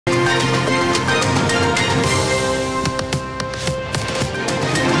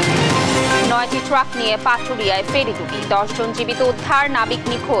9টি truck নিয়ে পাটুরিয়ায় ফেরি দুটি, 10 জন জীবিত উদ্ধার, নাবিক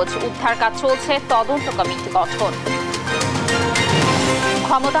নিখোঁজ। উদ্ধার কাজ চলছে, তদন্ত কমিটি গঠন।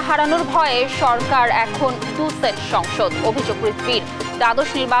 ক্ষমতা হারানোর ভয়ে সরকার এখন 2 সেট সংসদ, অভিযোগ পৃথিবীর। দ্বাদশ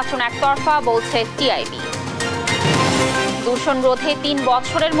নির্বাচন একতরফা, বলছে টিআইবি। দূষণ রোধে 3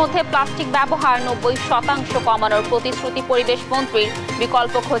 বছরের মধ্যে প্লাস্টিক ব্যবহার 90% কমানোর প্রতিশ্রুতি পরিবেশ মন্ত্রীর,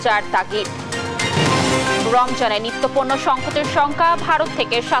 বিকল্প খোঁজার তাগিদ। রমজানে নিত্যপণ্য সংকটের শঙ্কা, ভারত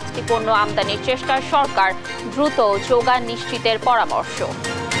থেকে 7টি পণ্য আমদানির চেষ্টায় সরকার, দ্রুত যোগান নিশ্চিতের পরামর্শ।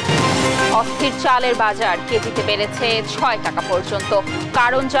 অস্থির চালের বাজার কেজিতে বেড়েছে 6 টাকা পর্যন্ত,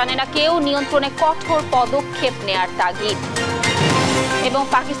 কারণ জানে না কেউ, নিয়ন্ত্রণে কঠোর পদক্ষেপ নেয়ার তাগিদ। এবং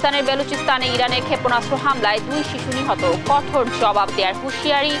পাকিস্তানের বেলুচিস্তানে ইরানের ক্ষেপণাস্ত্র হামলায় 2 শিশু নিহত, কঠোর জবাব দেওয়ার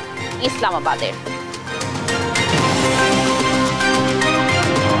হুঁশিয়ারি ইসলামাবাদের।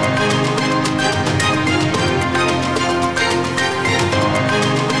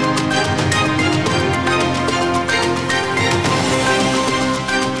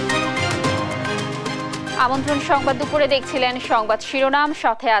 আমন্ত্রণ সংবাদ দুপুরে দেখছিলেন সংবাদ শিরোনাম,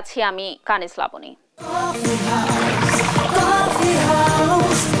 সাথে আছি আমি কানিস লাবণী।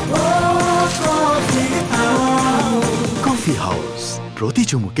 কফি হাউস, প্রতি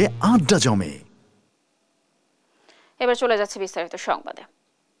চুমুকে আড্ডা জমে। এবার চলে যাচ্ছে বিস্তারিত সংবাদে।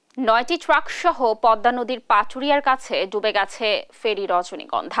 9টি ট্রাক সহ পদ্মা নদীর পাটুরিয়ার কাছে ডুবে গেছে ফেরি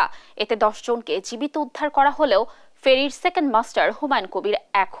রজনীগন্ধা। এতে 10 জনকে জীবিত উদ্ধার করা হলেও ফেরির সেকেন্ড মাস্টার হুমায়ুন কবির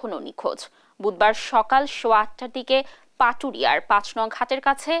এখনও নিখোঁজ। বুধবার সকাল 8টার দিকে পাটুরিয়ার 5 নং ঘাটের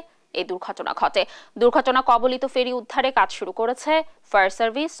কাছে এই দুর্ঘটনা ঘটে। দুর্ঘটনা কবলিত ফেরি উদ্ধারে কাজ শুরু করেছে ফায়ার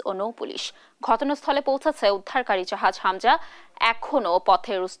সার্ভিস ও নৌ পুলিশ। ঘটনাস্থলে পৌঁছেছে উদ্ধারকারী জাহাজ হামজা, এখনও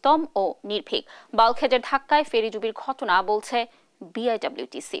পথে রুস্তম ও নির্ভীক। বাল্কহেডের ধাক্কায় ফেরি ডুবির ঘটনা, বলছে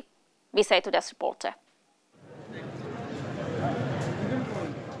বিআইডব্লিউটিসি। বিস্তারিত ডেস্ক রিপোর্টে।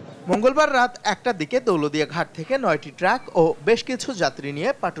 মঙ্গলবার রাত 1টার দিকে দৌলদিয়া ঘাট থেকে 9টি ট্রাক ও বেশ কিছু যাত্রী নিয়ে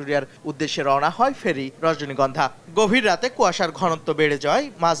পাটুরিয়ার উদ্দেশ্যে রওনা হয় ফেরি রজনীগন্ধা। গভীর রাতে কুয়াশার ঘনত্ব বেড়ে যায়,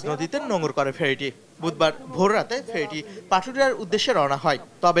 মাঝ নদীতে নোঙর করে ফেরিটি। বুধবার ভোর রাতে ফেরিটি পাটুরিয়ার উদ্দেশ্যে রওনা হয়,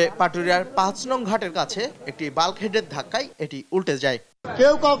 তবে পাটুরিয়ার 5 নং ঘাটের কাছে একটি বাল্কহেডের ধাক্কায় এটি উল্টে যায়।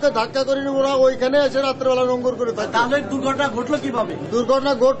 কেউ কাউকে ধাক্কা করেনি, ওরা ওইখানে এসে রাত্রেবেলা নোঙর করে থাকে। তাহলে দুর্ঘটনা ঘটলো কিভাবে?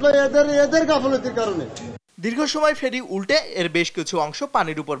 দুর্ঘটনা ঘটলো এদের গাফলতির কারণে। দীর্ঘ সময় ফেরি উল্টে এর বেশ কিছু অংশ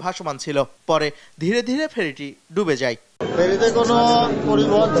পানির উপর ভাসমান ছিল, পরে ধীরে ধীরে ফেরিটি ডুবে যায়। ফেরিতে কোনো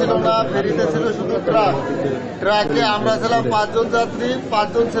পরিবহন ছিল না, ফেরিতে ছিল শুধু ট্রাক। ট্রাকে আমরা ছিলাম 5 জন যাত্রী, 5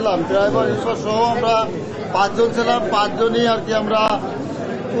 জন ছিলাম, ড্রাইভার সহ আমরা 5 জন ছিলাম। 5 জনই আর কি আমরা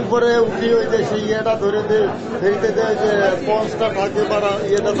উপরে উঠি, ওই যে সেই ইয়েটা ধরে দেয় ফেরিতে দেয়, যে পঞ্চটা থাকে বা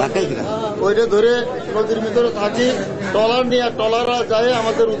ইয়েটা থাকে, ওইটা ধরে নদীর ভিতরে থাকি। ট্রলার নিয়ে ট্রলাররা যায়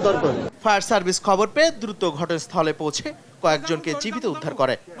আমাদের উদ্ধার করে। ফায়ার সার্ভিস খবর পেয়ে দ্রুত ঘটনাস্থলে পৌঁছে কয়েকজনকে জীবিত উদ্ধার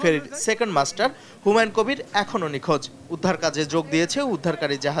করে। ফেরির সেকেন্ড মাস্টার হুমায়ুন কবির এখনও নিখোঁজ। উদ্ধার কাজে যোগ দিয়েছে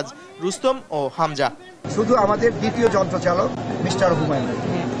উদ্ধারকারী জাহাজ রুস্তম ও হামজা। শুধু আমাদের দ্বিতীয় যন্ত্রচালক মিস্টার হুমায়ুন,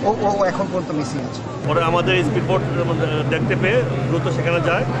 ও এখন পর্যন্ত মিসিং আছে। পরে আমাদের স্পিডবোট দেখতে পেয়ে দ্রুত সেখানে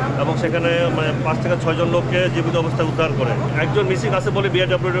যায় এবং সেখানে 5 থেকে 6 জন লোককে জীবিত অবস্থায় উদ্ধার করে। একজন মিসিং আছে বলে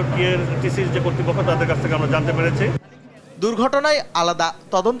বিআইডব্লিউটিসির যে কর্তৃপক্ষ তাদের কাছ থেকে আমরা জানতে পেরেছি। দুর্ঘটনায় আলাদা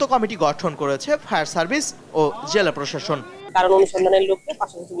তদন্ত কমিটি গঠন করেছে ফায়ার সার্ভিস ও জেলা প্রশাসন। কারণ অনুসন্ধানের লক্ষ্যে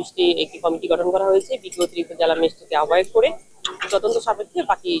 520টি একটি কমিটি গঠন করা হয়েছে। বিজ্ঞ অতিরিক্ত জেলা ম্যাজিস্ট্রেটকে আহ্বায়ক করে তদন্ত সাপেক্ষে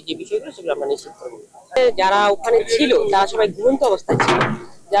বাকি যে বিষয়গুলো সেগুলো আমরা নিশ্চিত করব। যারা ওখানে ছিল তারা সবাই ঘুমন্ত অবস্থায় ছিল,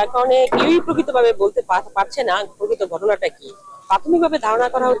 যার কারণে কেউই প্রকৃতভাবে বলতে পারছে না প্রকৃত ঘটনাটা কি। প্রাথমিকভাবে ধারণা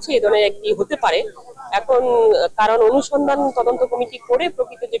করা হচ্ছে এই ধরনের একটি হতে পারে। এখন কারণ অনুসন্ধান তদন্ত কমিটি করে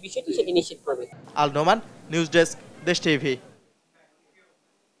প্রকৃত যে বিষয়টি সেটি নিশ্চিত করবে। আল নোমান, নিউজ ডেস্ক, দেশ টিভি।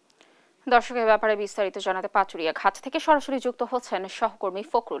 দর্শকের ব্যাপারে বিস্তারিত জানাতে পাটুরিয়া ঘাট থেকে সরাসরি যুক্ত হচ্ছেন সহকর্মী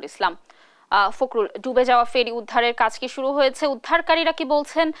ফখরুল ইসলাম। ফখরুল, ডুবে যাওয়া ফেরি উদ্ধারের কাজ কি শুরু হয়েছে? উদ্ধারকারীরা কি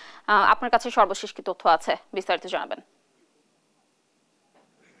বলছেন? আপনার কাছে সর্বশেষ কি তথ্য আছে, বিস্তারিত জানাবেন।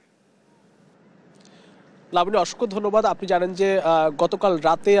 লাবণী, অসংখ্য ধন্যবাদ। আপনি জানেন যে গতকাল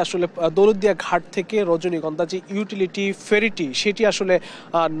রাতে আসলে দৌলতদিয়া ঘাট থেকে রজনীগন্ধা যে ইউটিলিটি ফেরিটি, সেটি আসলে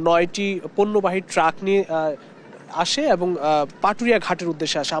 9টি পণ্যবাহী ট্রাক নিয়ে আসে এবং পাটুরিয়া ঘাটের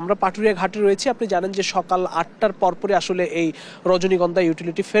উদ্দেশ্যে আসে। আমরা পাটুরিয়া ঘাটে রয়েছি। আপনি জানেন যে সকাল 8টার পরপরে আসলে এই রজনীগন্ধা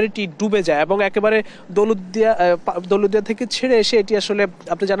ইউটিলিটি ফেরিটি ডুবে যায় এবং একেবারে দৌলতদিয়া থেকে ছেড়ে এসে এটি আসলে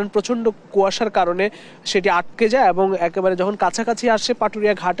আপনি জানেন প্রচণ্ড কুয়াশার কারণে সেটি আটকে যায় এবং একেবারে যখন কাছাকাছি আসে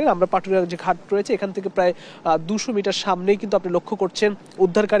পাটুরিয়া ঘাটে, আমরা পাটুরিয়া যে ঘাট রয়েছে এখান থেকে প্রায় 200 মিটার সামনেই কিন্তু আপনি লক্ষ্য করছেন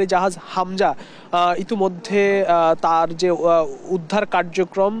উদ্ধারকারী জাহাজ হামজা ইতিমধ্যে তার যে উদ্ধার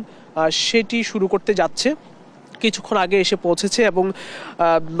কার্যক্রম সেটি শুরু করতে যাচ্ছে। কিছুক্ষণ আগে এসে পৌঁছেছে এবং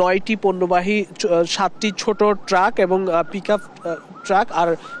 9টি পণ্যবাহী 7টি ছোট ট্রাক এবং পিকআপ ট্রাক আর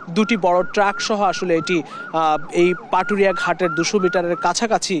 2টি বড় ট্রাক সহ আসলে এটি এই পাটুরিয়া ঘাটের 200 মিটারের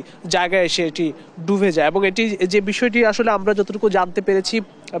কাছাকাছি জায়গায় এসে এটি ডুবে যায়। এবং এটি যে বিষয়টি আসলে আমরা যতটুকু জানতে পেরেছি,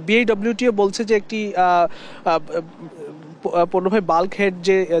 বিআইডব্লিউটিও বলছে যে একটি পণ্যবাহী বাল্ক হেড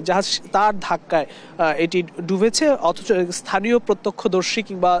যে জাহাজ তার ধাক্কায় এটি ডুবেছে, অথচ স্থানীয় প্রত্যক্ষদর্শী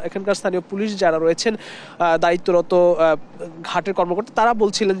কিংবা এখানকার স্থানীয় পুলিশ যারা রয়েছেন দায়িত্বরত ঘাটের কর্মকর্তা, তারা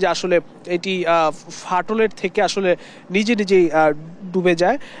বলছিলেন যে আসলে এটি ফাটলের থেকে আসলে নিজেই ডুবে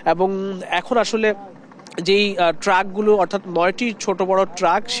যায়। এবং এখন আসলে যেই ট্রাকগুলো অর্থাৎ 9টি ছোট বড়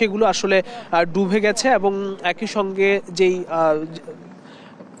ট্রাক সেগুলো আসলে ডুবে গেছে এবং একই সঙ্গে যেই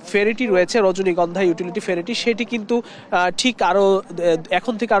ফেরিটি রয়েছে রজনীগন্ধা ইউটিলিটি ফেরিটি, সেটি কিন্তু ঠিক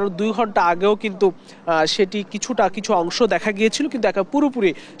এখন থেকে আরো 2 ঘন্টা আগেও কিন্তু সেটি কিছু অংশ দেখা গিয়েছিল, কিন্তু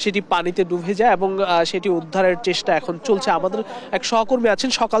পুরোপুরি সেটি পানিতে ডুবে যায় এবং সেটি উদ্ধারের চেষ্টা এখন চলছে। আমাদের এক সহকর্মী আছেন,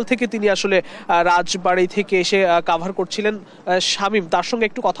 সকাল থেকে তিনি আসলে রাজবাড়ি থেকে এসে কাভার করছিলেন, শামীম, তার সঙ্গে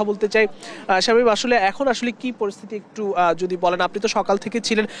একটু কথা বলতে চাই। শামীম, এখন আসলে কি পরিস্থিতি একটু যদি বলেন। আপনি তো সকাল থেকে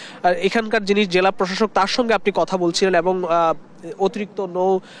ছিলেন এখানকার যিনি জেলা প্রশাসক তার সঙ্গে আপনি কথা বলছিলেন এবং অতিরিক্ত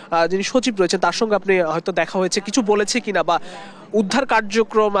যিনি সচিব রয়েছেন তার সঙ্গে আপনি হয়তো দেখা হয়েছে, কিছু বলেছে কিনা বা উদ্ধার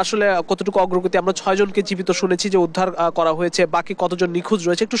কার্যক্রম আসলে কতটুকু অগ্রগতি? আমরা 6 জনকে জীবিত শুনেছি যে উদ্ধার করা হয়েছে, বাকি কতজন নিখোঁজ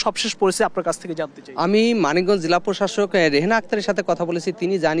রয়েছে একটু সবশেষ পরিস্থিতি আপনার কাছ থেকে জানতে চাই। আমি মানিকগঞ্জ জেলা প্রশাসক রেহেনা আক্তারের সাথে কথা বলেছি।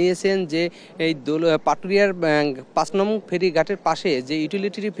 তিনি জানিয়েছেন যে এই পাটুরিয়ার 5 নং ফেরি ঘাটের পাশে যে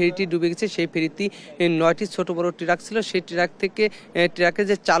ইউটিলিটি ফেরিটি ডুবে গেছে, সেই ফেরিটি 9টি ছোট বড় ট্রাক ছিল। সেই ট্রাক থেকে ট্রাকের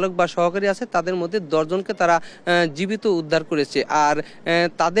যে চালক বা সহকারী আছে তাদের মধ্যে 10 জনকে তারা জীবিত উদ্ধার করেছে। আর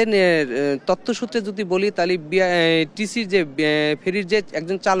তাদের তথ্যসূত্রে যদি বলি তাহলে টিসির যে ফেরির যে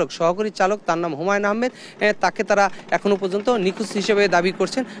একজন চালক, সহকারী চালক, তার নাম হুমায়ুন আহমেদ, তাকে তারা এখনো পর্যন্ত নিখোঁজ হিসেবে দাবি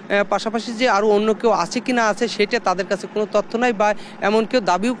করছেন। পাশাপাশি যে আরও অন্য কেউ আছে কি না আছে সেটা তাদের কাছে কোনো তথ্য নাই বা এমন কেউ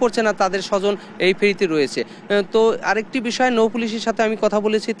দাবিও করছে না তাদের স্বজন এই ফেরিতে রয়েছে। তো আরেকটি বিষয়, নৌ পুলিশের সাথে আমি কথা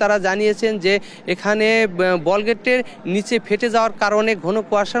বলেছি, তারা জানিয়েছেন যে এখানে বলগেটের নিচে ফেটে যাওয়ার কারণে ঘন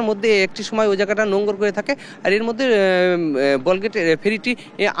কুয়াশার মধ্যে একটি সময় ওই জায়গাটা নোংর করে থাকে, আর এর মধ্যে বলগেটের ফেরিটি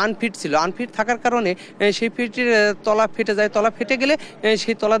আনফিট ছিল। আনফিট থাকার কারণে সেই ফেরিটির তলা ফেটে যায়। তলা ফেটে গেলে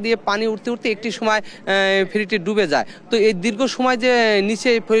সেই তলা দিয়ে পানি উঠতে উঠতে একটি সময় ফেরিটি ডুবে যায়। তো এই দীর্ঘ সময় যে নিচে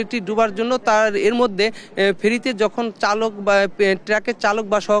ফেরিটি ডুবার জন্য এর মধ্যে ফেরিতে যখন চালক বা ট্রাকের চালক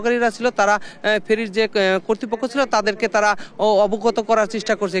বা সহকারীরা ছিল, তারা ফেরির যে কর্তৃপক্ষ ছিল তাদেরকে তারা অবগত করার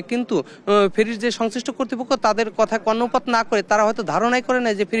চেষ্টা করছে, কিন্তু ফেরির যে সংশ্লিষ্ট কর্তৃপক্ষ তাদের কথা কর্ণপাত না করে তারা হয়তো ধারণাই করে না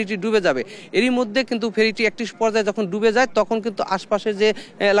যে ফেরিটি ডুবে যাবে। এরই মধ্যে কিন্তু ফেরিটি একটি পর্যায়ে যখন ডুবে যায় তখন কিন্তু আশপাশে যে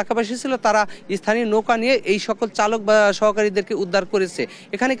এলাকাবাসী ছিল তারা স্থানীয় নৌকা নিয়ে এই সকল চালক বা সহকারীদেরকে উদ্ধার করেছে।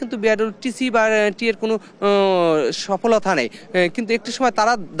 এখানে কিন্তু বিআরটিসি বা টি এর কোনো সফলতা নেই, কিন্তু একটি সময়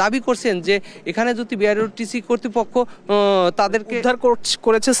তারা দাবি করছেন যে এখানে যদি বিআরটিসি কর্তৃপক্ষ তাদেরকে উদ্ধার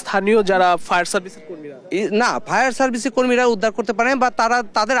করেছে স্থানীয় যারা ফায়ার সার্ভিসের কর্মীরা, না ফায়ার সার্ভিসের কর্মীরা উদ্ধার করতে পারেন বা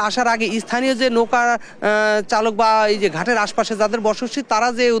তাদের আসার আগে স্থানীয় যে নৌকা চালক বা এই যে ঘাটের আশপাশে যাদের বসতি তারা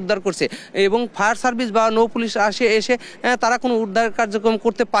যে উদ্ধার করছে, এবং ফায়ার সার্ভিস বা নৌ পুলিশ এসে তারা কোনো উদ্ধার কার্যক্রম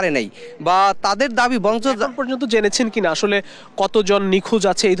করতে পারে নাই বা তাদের দাবি বঞ্চ পর্যন্ত জেনেছেন কিনা আসলে কতজন নিখোঁজ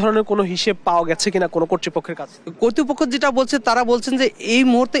আছে, এই ধরনের কোনো হিসেব পাওয়া গেছে কিনা কোনো কর্তৃপক্ষের কাছে? কর্তৃপক্ষ যেটা বলছে তারা বলছেন যে এই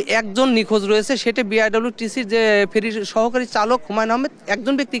মুহূর্তে একজন নিখোঁজ রয়েছে, সেটা বিআইডব্লিউটিসির যে ফেরির সহকারী চালক হুমায়ুন আহমেদ,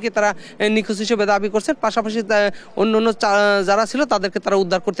 একজন ব্যক্তিকে তারা নিখোঁজ হিসেবে দাবি করছেন। পাশাপাশি অন্য যারা ছিল তাদেরকে তারা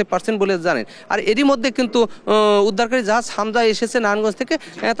উদ্ধার করতে পারছেন বলে জানেন। আর এরই মধ্যে কিন্তু উদ্ধারকারী জাহাজ হামজা এসেছে নারায়ণগঞ্জ থেকে,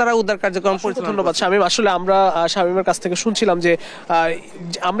 তারা উদ্ধার কার্যক্রম পরিচালনা। ধন্যবাদ শামীম। আসলে আমরা শামীমের কাছ থেকে শুনছিলাম যে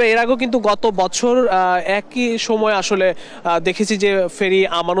আমরা এর আগেও কিন্তু গত বছর একই সময় আসলে দেখেছি যে ফেরি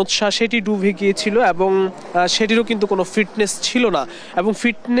আমানত শাহ সেটি ডুবে গিয়েছিল এবং সেটিরও কিন্তু কোনো ফিটনেস ছিল না, এবং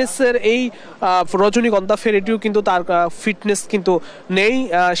ফিটনেসের এই রজনীগন্ধা ফেরিটিও কিন্তু তার ফিটনেস কিন্তু নেই।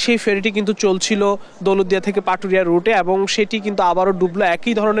 সেই ফেরিটি কিন্তু চলছিল দৌলতদিয়া থেকে পাটুরিয়া রুটে এবং সেটি কিন্তু আবারও ডুবলো।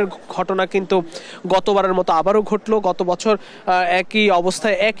 একই ধরনের ঘটনা কিন্তু গতবারের মতো আবারও ঘটলো। গত বছর একই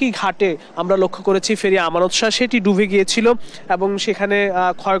অবস্থায় একই ঘাটে আমরা লক্ষ্য করেছি ফেরি আমানত শাহ সেটি ডুবে গিয়েছিল এবং সেখানে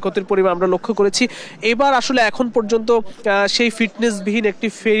ক্ষয়ক্ষতির পরিমাণ আমরা লক্ষ্য করেছি। এবার আসলে এখন পর্যন্ত সেই ফিটনেসবিহীন একটি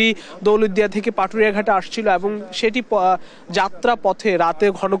ফেরি দৌলতদিয়া থেকে পাটুরিয়া ঘাটে আসছিল এবং সেটি যাত্রা পথে রাতে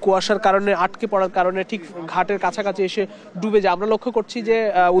ঘন কুয়াশার কারণে আটকে পড়ার কারণে ঠিক ঘাটের কাছাকাছি এসে ডুবে যায়। আমরা লক্ষ্য করছি যে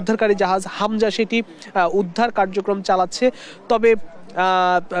উদ্ধারকারী জাহাজ হামজা সেটি উদ্ধার কার্যক্রম চালাচ্ছে, তবে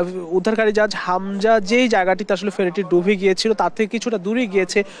উদ্ধারকারী জাহাজ হামজা যেই জায়গাটিতে আসলে ফেরিটি ডুবে গিয়েছিল তার থেকে কিছুটা দূরে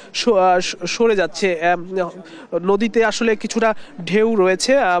গিয়েছে, সরে যাচ্ছে। নদীতে আসলে কিছুটা ঢেউ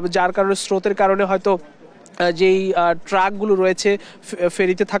রয়েছে, যার কারণে স্রোতের কারণে হয়তো যেই ট্রাকগুলো রয়েছে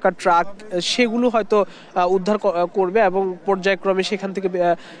ফেরিতে থাকা ট্রাক সেগুলো হয়তো উদ্ধার করবে এবং পর্যায়ক্রমে সেখান থেকে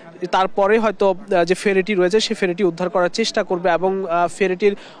তারপরে হয়তো যে ফেরিটি রয়েছে সেই ফেরিটি উদ্ধার করার চেষ্টা করবে এবং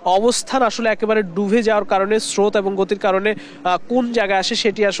ফেরিটির অবস্থান আসলে একেবারে ডুবে যাওয়ার কারণে স্রোত এবং গতির কারণে কোন জায়গায় আসে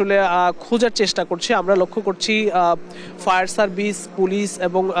সেটি আসলে খোঁজার চেষ্টা করছে। আমরা লক্ষ্য করছি ফায়ার সার্ভিস, পুলিশ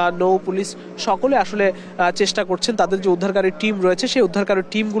এবং নৌ পুলিশ সকলে আসলে চেষ্টা করছেন। তাদের যে উদ্ধারকারী টিম রয়েছে সেই উদ্ধারকারী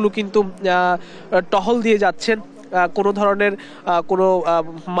টিমগুলো কিন্তু টহল দিয়ে যাচ্ছেন কোনো ধরনের কোনো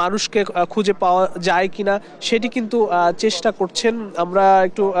মানুষকে খুঁজে পাওয়া যায় কিনা সেটি কিন্তু চেষ্টা করছেন। আমরা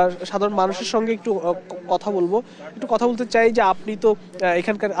একটু সাধারণ মানুষের সঙ্গে একটু কথা বলবো, একটু কথা বলতে চাই যে আপনি তো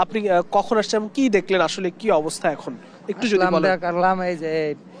এখানকার, আপনি কখন আসছেন, কি দেখলেন, আসলে কি অবস্থা এখন একটু যদি বলেন। দেখলাম এই যে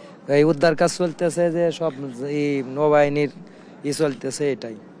এই উদ্ধার কাজ চলতেছে, যে সব এই নৌবাহিনীর চলতেছে,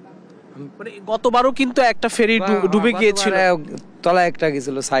 এটাই। মানে গতবারও কিন্তু একটা ফেরি ডুবে গিয়েছিল, তলা একটা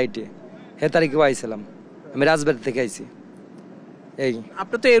গেছিল সাইডে, হে তারিখে আইছিলাম, আমি রাজবাড়ি থেকে আইছি। এই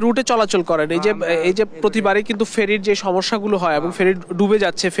আপনি তো এই রুটে চলাচল করেন, এই যে প্রতিবারই কিন্তু ফেরির যে সমস্যাগুলো হয় এবং ফেরি ডুবে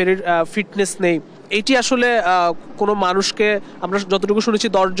যাচ্ছে, ফেরির ফিটনেস নেই, এটি আসলে কোনো মানুষকে, আমরা যতটুকু শুনেছি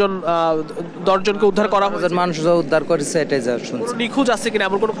 10 জনকে উদ্ধার করা হয়েছে, মানুষ উদ্ধার করেছে, এটাই যা শুনছি। নিখোঁজ আছে কিনা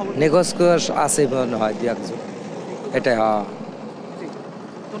এমন কোনো খবর? নিখোঁজ আছে হয় একজন, এটাই। হ্যাঁ,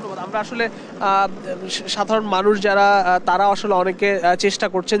 ধন্যবাদ। আমরা আসলে সাধারণ মানুষ যারা, তারা আসলে অনেকে চেষ্টা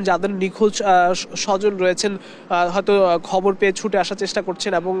করছেন, যাদের নিখোঁজ স্বজন রয়েছেন হয়তো খবর পেয়ে ছুটে আসার চেষ্টা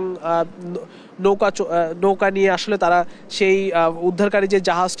করছেন এবং নৌকা নিয়ে আসলে তারা সেই উদ্ধারকারী যে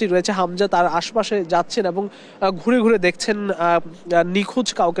জাহাজটি রয়েছে হামজা, তার আশপাশে যাচ্ছেন এবং ঘুরে ঘুরে দেখছেন নিখোঁজ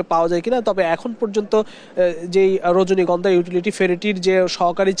কাউকে পাওয়া যায় কিনা। তবে এখন পর্যন্ত যেই রজনীগন্ধা ইউটিলিটি ফেরিটির যে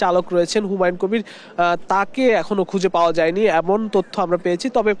সহকারী চালক রয়েছেন হুমায়ুন কবির, তাকে এখনো খুঁজে পাওয়া যায়নি এমন তথ্য আমরা পেয়েছি।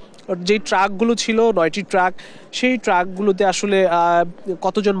 তবে যেই ট্রাকগুলো ছিল 9টি ট্রাক, সেই ট্রাকগুলোতে আসলে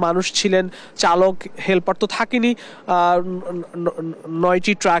কতজন মানুষ ছিলেন, চালক হেল্পার তো থাকেনি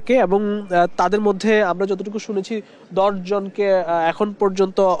 9টি ট্রাকে, এবং তাদের মধ্যে আমরা যতটুকু শুনেছি 10 জনকে এখন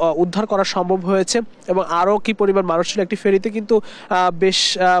পর্যন্ত উদ্ধার করা সম্ভব হয়েছে। এবং আরও কি পরিমাণ মানুষ ছিল একটি ফেরিতে, কিন্তু বেশ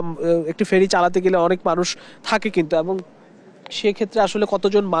একটি ফেরি চালাতে গেলে অনেক মানুষ থাকে কিন্তু, এবং সেক্ষেত্রে আসলে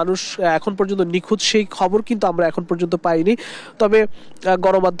কতজন মানুষ এখন পর্যন্ত নিখোঁজ সেই খবর কিন্তু আমরা এখন পর্যন্ত পাইনি। তবে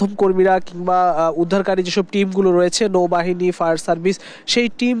গণমাধ্যম কর্মীরা কিংবা উদ্ধারকারী যেসব টিমগুলো রয়েছে, নৌবাহিনী, ফায়ার সার্ভিস, সেই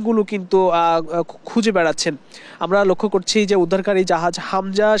টিমগুলো কিন্তু খুঁজে বেড়াচ্ছেন। আমরা লক্ষ্য করছি যে উদ্ধারকারী জাহাজ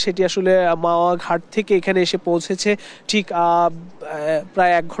হামজা সেটি আসলে মাওয়া ঘাট থেকে এখানে এসে পৌঁছেছে ঠিক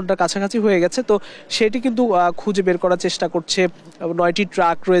প্রায় 1 ঘন্টার কাছাকাছি হয়ে গেছে। তো সেটি কিন্তু খুঁজে বের করার চেষ্টা করছে। 9টি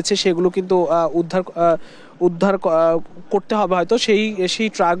ট্রাক রয়েছে, সেগুলো কিন্তু উদ্ধার করতে হবে হয়তো। সেই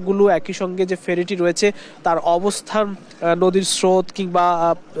ট্রাকগুলো একই সঙ্গে যে ফেরিটি রয়েছে তার অবস্থান, নদীর স্রোত কিংবা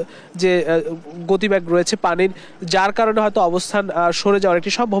যে গতিবেগ রয়েছে পানির, যার কারণে হয়তো অবস্থান সরে যাওয়ার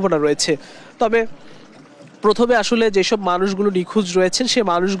একটি সম্ভাবনা রয়েছে। তবে প্রথমে আসলে যেসব মানুষগুলো নিখোঁজ রয়েছেন সেই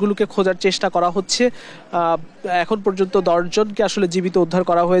মানুষগুলোকে খোঁজার চেষ্টা করা হচ্ছে। এখন পর্যন্ত 10 জনকে আসলে জীবিত উদ্ধার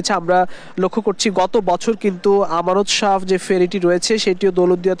করা হয়েছে। আমরা লক্ষ্য করছি গত বছর কিন্তু আমানত শাহ যে ফেরিটি রয়েছে সেটিও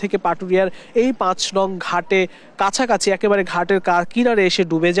দৌলতদিয়া থেকে পাটুরিয়ার এই 5 নং ঘাটে কাছাকাছি একেবারে ঘাটের কিনারে এসে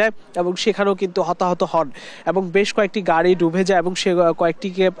ডুবে যায় এবং সেখানেও কিন্তু হতাহত হন এবং বেশ কয়েকটি গাড়ি ডুবে যায় এবং সে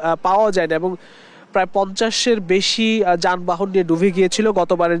কয়েকটিকে পাওয়া যায় না, এবং প্রায় 50-এর বেশি যানবাহন নিয়ে ডুবে গিয়েছিল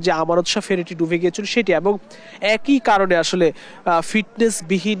গতবারের যে আমানত শাহ ফেরিটি ডুবে গিয়েছিল সেটি। এবং একই কারণে আসলে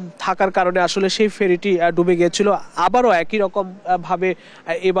ফিটনেসবিহীন থাকার কারণে আসলে সেই ফেরিটি ডুবে গিয়েছিল। আবারও একই রকম ভাবে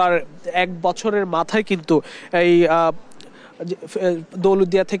এবার 1 বছরের মাথায় কিন্তু এই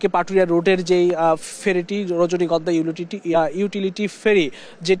দৌলতদিয়া থেকে পাটুরিয়া রোডের যেই ফেরিটি রজনীগন্ধা ইউটিলিটি ফেরি,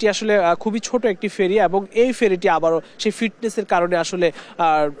 যেটি আসলে খুবই ছোট একটি ফেরি, এবং এই ফেরিটি আবারও সেই ফিটনেসের কারণে আসলে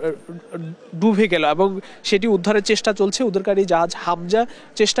ডুবে গেল এবং সেটি উদ্ধারের চেষ্টা চলছে। উদ্ধারকারী জাহাজ হামজা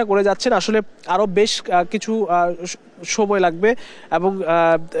চেষ্টা করে যাচ্ছেন। আসলে আরও বেশ কিছু সময় লাগবে এবং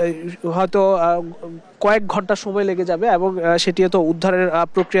হয়তো কয়েক ঘন্টা সময় লেগে যাবে এবং সেটি তো উদ্ধারের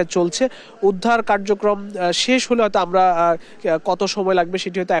প্রক্রিয়া চলছে। উদ্ধার কার্যক্রম শেষ হলে হয়তো আমরা কত সময় লাগবে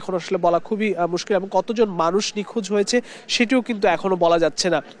সেটি হয়তো এখন আসলে বলা খুবই মুশকিল, এবং কতজন মানুষ নিখোঁজ হয়েছে সেটিও কিন্তু এখনো বলা যাচ্ছে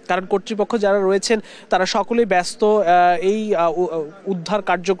না, কারণ কর্তৃপক্ষ যারা রয়েছেন তারা সকলেই ব্যস্ত এই উদ্ধার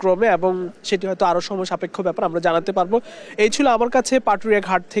কার্যক্রমে এবং সেটি হয়তো আরও সময় সাপেক্ষ ব্যাপার, আমরা জানাতে পারবো। এই ছিল আমার কাছে পাটুরিয়া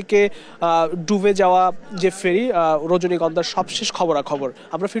ঘাট থেকে ডুবে যাওয়া যে ফেরি রজনীগন্ধার সবশেষ খবরাখবর।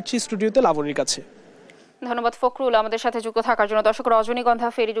 আমরা ফিরছি স্টুডিওতে লাবণীর কাছে। ধন্যবাদ ফখরুল আমাদের সাথে যুক্ত থাকার জন্য। দর্শক, রজনীগন্ধা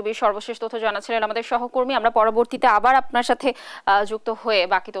ফেরি ডুবির সর্বশেষ তথ্য জানাচ্ছিলেন আমাদের সহকর্মী। আমরা পরবর্তীতে আবার আপনার সাথে যুক্ত হয়ে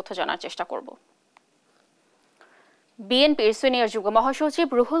বাকি তথ্য জানার চেষ্টা করব। বিএনপির সিনিয়র যুগ্ম মহাসচিব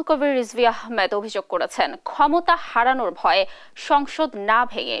রুহুল কবির রিজভী আহমেদ অভিযোগ করেছেন, ক্ষমতা হারানোর ভয়ে সংসদ না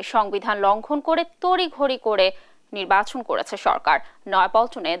ভেঙে সংবিধান লঙ্ঘন করে তড়িঘড়ি করে নির্বাচন করেছে সরকার।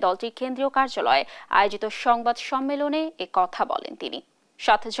 নয়াপল্টনে দলটির কেন্দ্রীয় কার্যালয়ে আয়োজিত সংবাদ সম্মেলনে এ কথা বলেন তিনি।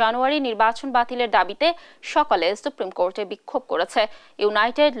 7 জানুয়ারি নির্বাচন বাতিলের দাবিতে সকালে সুপ্রিম কোর্টে বিক্ষোভ করেছে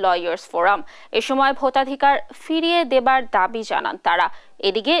ইউনাইটেড লয়ার্স ফোরাম। এ সময় ভোটাধিকার ফিরিয়ে দেবার দাবি জানান তারা।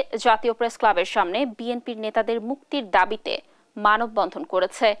 এদিকে জাতীয় প্রেস ক্লাবের সামনে বিএনপির নেতাদের মুক্তির দাবিতে মানববন্ধন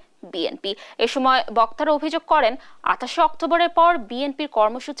করেছে বিএনপি। এ সময় বক্তারা অভিযোগ করেন 28 অক্টোবরের পর বিএনপির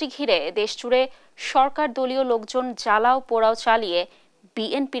কর্মসূচি ঘিরে দেশজুড়ে সরকার দলীয় লোকজন জ্বালাও পোড়াও চালিয়ে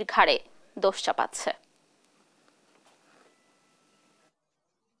বিএনপির ঘাড়ে দোষ চাপাচ্ছে।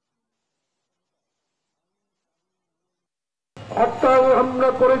 হত্যা আমরা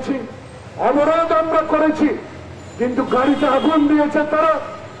করেছি, অবরোধ আমরা করেছি, কিন্তু গাড়িতে আগুন দিয়েছে তারা,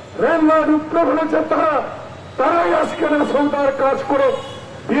 রেল লাইন উপড়ে ফেলেছে তারাই আজকে সরকার কাজ করে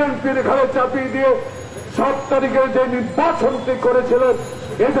বিএনপির ঘাড়ে চাপিয়ে দিয়ে 7 তারিখে যে নির্বাচনটি করেছিলেন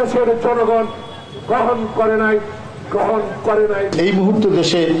এদেশের জনগণ গ্রহণ করে নাই। এই মুহূর্তে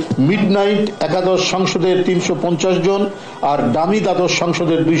দেশে মিডনাইট একাদশ সংসদের 350 জন আর ডামি দ্বাদশ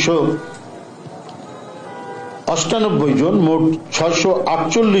সংসদের 298 জন, মোট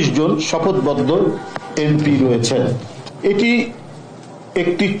 648 জন শপথবদ্ধ এমপি রয়েছেন। এটি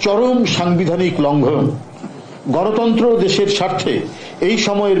একটি চরম সাংবিধানিক লঙ্ঘন। গণতন্ত্র দেশের স্বার্থে এই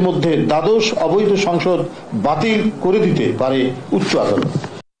সময়ের মধ্যে দ্বাদশ অবৈধ সংসদ বাতিল করে দিতে পারে উচ্চ আদালত।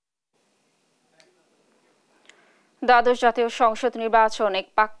 দ্বাদশ জাতীয় সংসদ নির্বাচন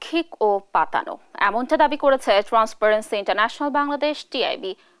একপাক্ষিক ও পাতানো, এমনটা দাবি করেছে ট্রান্সপারেন্সি ইন্টারন্যাশনাল বাংলাদেশ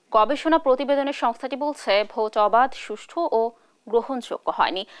টিআইবি। গবেষণা প্রতিবেদনের সংস্থাটি বলছে ভোট অবাধ, সুষ্ঠু ও গ্রহণযোগ্য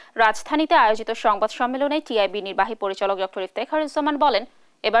হয়নি। রাজধানীতে আয়োজিত সংবাদ সম্মেলনে টিআইবি নির্বাহী পরিচালক ডক্টর ইফতেখারুজ্জামান বলেন,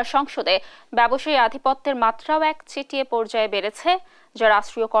 এবার সংসদে ব্যবসায়ী আধিপত্যের মাত্রাও এক চিটিয়ে পর্যায়ে বেড়েছে, যা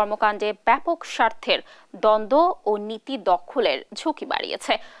রাষ্ট্রীয় কর্মকাণ্ডে ব্যাপক স্বার্থের দ্বন্দ্ব ও নীতি দখলের ঝুঁকি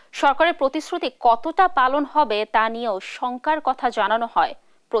বাড়িয়েছে। সরকারের প্রতিশ্রুতি কতটা পালন হবে তা নিয়েও শঙ্কার কথা জানানো হয়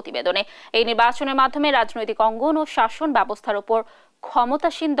প্রতিবেদনে। এই নির্বাচনের মাধ্যমে রাজনৈতিক অঙ্গন ও শাসন ব্যবস্থার উপর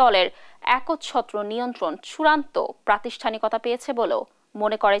ক্ষমতাসীন দলের একচ্ছত্র নিয়ন্ত্রণ চূড়ান্ত প্রাতিষ্ঠানিকতা পেয়েছে বলেও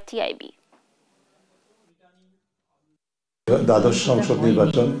মনে করে টিআইবি। দ্বাদশ সংসদ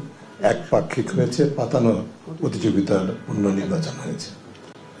নির্বাচন একপাক্ষিক হয়েছে, পাতানো প্রতিযোগিতার পূর্ণ নির্বাচন হয়েছে,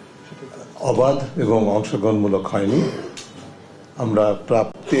 অবাধ এবং অংশগ্রহণমূলক হয়নি। আমরা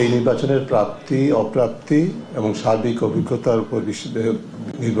এই নির্বাচনের প্রাপ্তি অপ্রাপ্তি এবং সার্বিক অভিজ্ঞতার উপর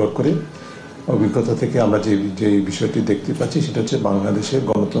নির্ভর করে অভিজ্ঞতা থেকে আমরা যে বিষয়টি দেখতে পাচ্ছি সেটা হচ্ছে বাংলাদেশের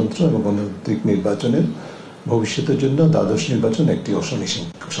গণতন্ত্র এবং গণতান্ত্রিক নির্বাচনের ভবিষ্যতের জন্য দ্বাদশ নির্বাচন একটি অসহনীয়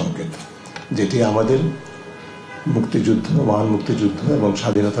সংকেত, যেটি আমাদের মুক্তিযুদ্ধ, মহান মুক্তিযুদ্ধ এবং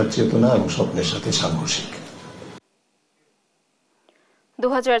স্বাধীনতার চেতনা এবং স্বপ্নের সাথে সাংঘর্ষিক।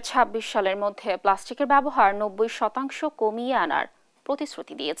 2026 সালের মধ্যে প্লাস্টিকের ব্যবহার 90% কমিয়ে আনার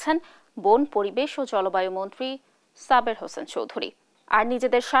প্রতিশ্রুতি দিয়েছেন বন, পরিবেশ ও জলবায়ু মন্ত্রী সাবের হোসেন চৌধুরী। আর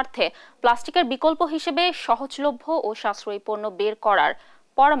নিজেদের স্বার্থে প্লাস্টিকের বিকল্প হিসেবে সহজলভ্য ও সাশ্রয়ী পণ্য বের করার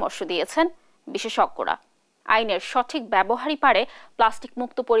পরামর্শ দিয়েছেন বিশেষজ্ঞরা। আইনের সঠিক ব্যবহারই পারে প্লাস্টিক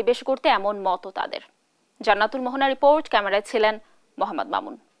মুক্ত পরিবেশ গড়তে, এমন মত তাদের। জান্নাতুল মোহনা রিপোর্ট, ক্যামেরায় ছিলেন মোহাম্মদ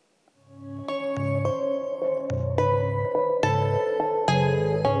মামুন।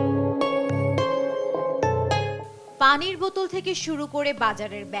 পানির বোতল থেকে শুরু করে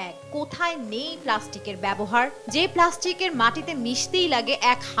বাজারের ব্যাগ, কোথায় নেই প্লাস্টিকের ব্যবহার, যে প্লাস্টিকের মাটিতে মিশতেই লাগে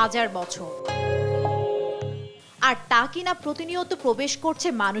 1000 বছর। আর তা কিনা প্রতিনিয়ত প্রবেশ করছে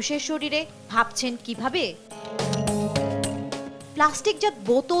মানুষের শরীরে। ভাবছেন কিভাবে? প্লাস্টিকজাত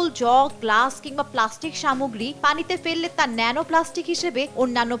বোতল, জগ, গ্লাস কিংবা প্লাস্টিক সামগ্রী পানিতে ফেললে তা ন্যানো প্লাস্টিক হিসেবে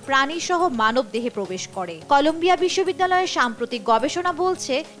অন্যান্য প্রাণী সহ মানব দেহে প্রবেশ করে। কলম্বিয়া বিশ্ববিদ্যালয়ের সাম্প্রতিক গবেষণা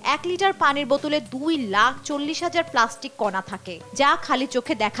বলছে 1 লিটার পানির বোতলে 2,40,000 প্লাস্টিক কণা থাকে, যা খালি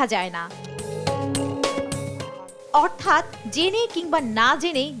চোখে দেখা যায় না। অর্থাৎ জেনে কিংবা না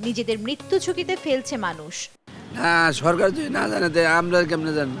জেনেই নিজেদের মৃত্যু ঝুঁকিতে ফেলছে মানুষ। সরকার যদি না জানে আমরা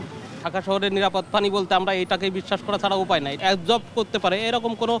কেমনে জানবো? ঢাকা শহরের নিরাপদ পানি বলতে আমরা এটাকে বিশ্বাস করা ছাড়া উপায় নাই। অ্যাবজর্ব করতে পারে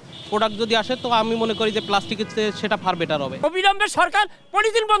এরকম কোনো প্রোডাক্ট যদি আসে, তো আমি মনে করি যে প্লাস্টিকের সেটা ফার বেটার হবে। অবিলম্বে সরকার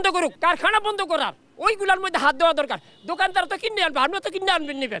পলিথিন বন্ধ করুক, কারখানা বন্ধ করার, ওইগুলোর মধ্যে হাত দেওয়া দরকার। দোকানদার তো কিনে আনবে, আপনি তো কিনে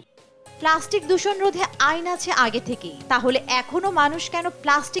আনবেন নেবেন। প্লাস্টিক দূষণ রোধে আইন আছে আগে থেকেই, তাহলে এখনো মানুষ কেন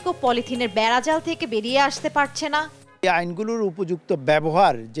প্লাস্টিক ও পলিথিনের বেড়াজাল থেকে বেরিয়ে আসতে পারছে না? এই আইনগুলোর উপযুক্ত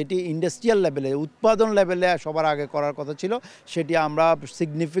ব্যবহার, যেটি ইন্ডাস্ট্রিয়াল লেভেলে, উৎপাদন লেভেলে সবার আগে করার কথা ছিল, সেটি আমরা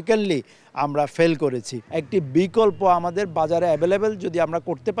সিগনিফিক্যান্টলি ফেল করেছি। একটি বিকল্প আমাদের বাজারে অ্যাভেলেবেল যদি আমরা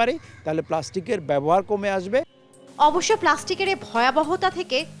করতে পারি, তাহলে প্লাস্টিকের ব্যবহার কমে আসবে। অবশ্য প্লাস্টিকের এই ভয়াবহতা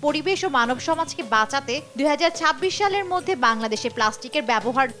থেকে পরিবেশ ও মানব সমাজকে বাঁচাতে 2026 সালের মধ্যে বাংলাদেশে প্লাস্টিকের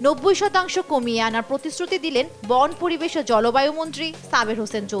ব্যবহার 90% কমিয়ে আনার প্রতিশ্রুতি দিলেন বন, পরিবেশ ও জলবায়ু মন্ত্রী সাবের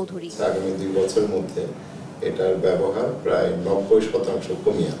হোসেন চৌধুরী। আগামী 2 বছরের মধ্যে এটার ব্যবহার প্রায় 90%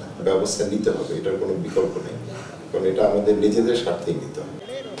 কমিয়ে আনার ব্যবস্থা নিতে হবে। এটার কোনো বিকল্প নেই, কারণ এটা আমাদের নিজেদের স্বার্থেই নিতে হবে।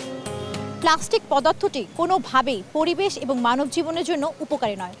 প্লাস্টিক পদার্থটি কোনোভাবেই পরিবেশ এবং মানব জীবনের জন্য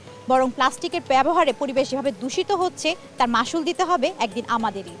উপকারী নয়, বরং প্লাস্টিকের ব্যবহারে পরিবেশ যেভাবে দূষিত হচ্ছে তার মাসুল দিতে হবে একদিন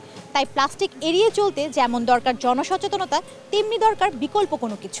আমাদেরই। তাই প্লাস্টিক এড়িয়ে চলতে যেমন দরকার জনসচেতনতা, তেমনি দরকার বিকল্প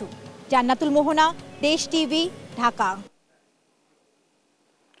কোনো কিছু। জান্নাতুল মোহনা, দেশ টিভি, ঢাকা।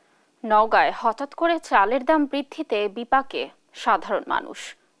 নওগাঁয় হঠাৎ করে চালের দাম বৃদ্ধিতে বিপাকে সাধারণ মানুষ।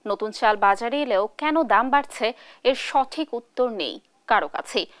 নতুন চাল বাজারে এলেও কেন দাম বাড়ছে এর সঠিক উত্তর নেই কারো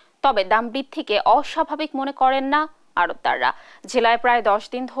কাছেই। তবে দাম বৃদ্ধিকে অস্বাভাবিক মনে করেন না আড়তদাররা। জেলায় প্রায় 10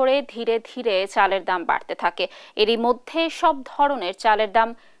 দিন ধরে ধীরে ধীরে চালের দাম বাড়তে থাকে। এরই মধ্যে সব ধরনের চালের দাম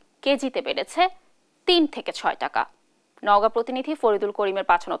কেজিতে বেড়েছে 3 থেকে 6 টাকা। নওগাঁ প্রতিনিধি ফরিদুল করিমের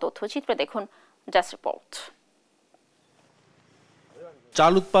পাঠানো তথ্যচিত্রে দেখুন ডেস্ক রিপোর্ট।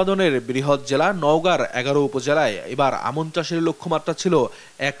 চাল উৎপাদনের বৃহৎ জেলা নওগাঁর 11 উপজেলায় এবার আমন চাষের লক্ষ্যমাত্রা ছিল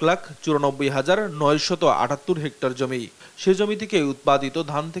 1,94,978 হেক্টর জমি। সে জমি থেকে উৎপাদিত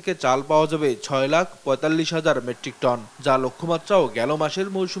ধান থেকে চাল পাওয়া যাবে 6,45,000 মেট্রিক টন, যা লক্ষ্যমাত্রাও গেল মাসের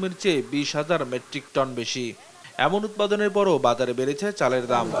মৌসুমের চেয়ে 20,000 মেট্রিক টন বেশি। এমন উৎপাদনের পরও বাজারে বেড়েছে চালের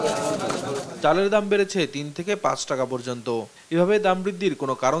দাম। চালের দাম বেড়েছে 3 থেকে 5 টাকা পর্যন্ত। এভাবে দাম বৃদ্ধির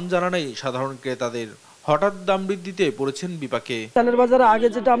কোনো কারণ জানা নেই সাধারণ ক্রেতাদের। হঠাৎ দাম বৃদ্ধিতে পড়েছেন বিপাকে। চালের বাজারে আগে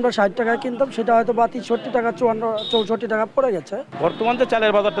যেটা আমরা 60 টাকায় কিনতাম সেটা হয়তো 63 টাকা 64 টাকা পড়ে গেছে। বর্তমান যে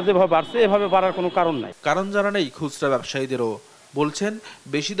চালের বাজারটা যেভাবে বাড়ছে এভাবে বাড়ার কোনো কারণ নাই। কারণ জানা নেই খুচরা ব্যবসায়ীদেরও। বলছেন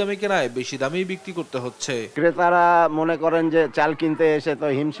বেশি দামে কেনায় বেশি দামেই বিক্রি করতে হচ্ছে। ক্রেতারা মনে করেন যে চাল কিনতে এসে তো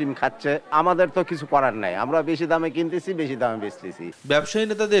হিমশিম খাচ্ছে, আমাদের তো কিছু করার নাই, আমরা বেশি দামে কিনতেছি, বেশি দামে বেচতেছি। ব্যবসায়ী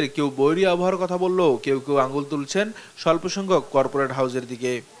নেতাদের কেউ বৈরী আবহাওয়ার কথা বললেও কেউ কেউ আঙুল তুলছেন স্বল্প সংখ্যক কর্পোরেট হাউসের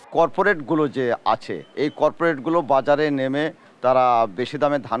দিকে। কর্পোরেটগুলো যে আছে এই কর্পোরেটগুলো বাজারে নেমে তারা বেশি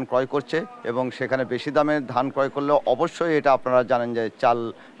দামে ধান ক্রয় করছে এবং সেখানে বেশি দামে ধান ক্রয় করলে অবশ্যই এটা আপনারা জানেন যে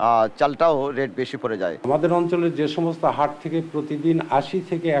চালটাও রেট বেশি পড়ে যায়। আমাদের অঞ্চলের যে সমস্ত হাট থেকে প্রতিদিন 80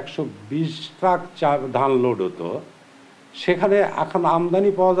 থেকে 120 ট্রাক ধান লোড হতো, সেখানে এখন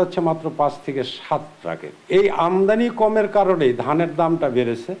আমদানি পাওয়া যাচ্ছে মাত্র 5 থেকে 7 ট্রাকে। এই আমদানি কমের কারণে ধানের দামটা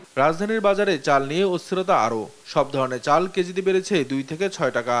বেড়েছে। রাজধানীর বাজারে চাল নিয়ে অস্থিরতা আরো। সব ধরনের চাল কেজিতে বেড়েছে 2 থেকে 6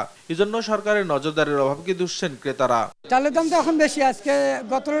 টাকা। এজন্য সরকারের নজরদারির অভাবকে দুষছেন ক্রেতারা। চালের দাম তো এখন বেশি, আজকে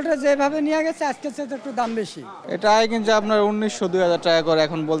গত লটে যেভাবে নিয়ে গেছে আজকে চেয়ে একটু দাম বেশি। এটা আগে কিন্তু আপনার 1900-2000 টাকা করে,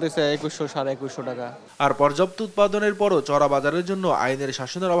 এখন বলতেছে 2100-2150 টাকা। আর পর্যাপ্ত উৎপাদনের পরও চড়া বাজারের জন্য আইনের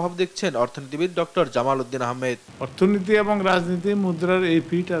শাসনের অভাব দেখছেন অর্থনীতিবিদ ডক্টর জামাল উদ্দিন আহমেদ। অর্থনীতি এবং রাজনীতি মুদ্রার এই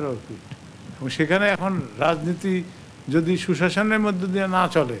পিঠ আর অপিঠ, এবং সেখানে এখন রাজনীতি যদি সুশাসনের মধ্যে দিয়ে না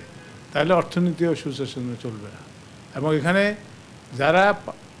চলে তাহলে অর্থনীতিও সুশাসনে চলবে না। এবং এখানে যারা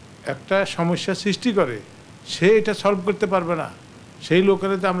একটা সমস্যা সৃষ্টি করে সে এটা সলভ করতে পারবে না, সেই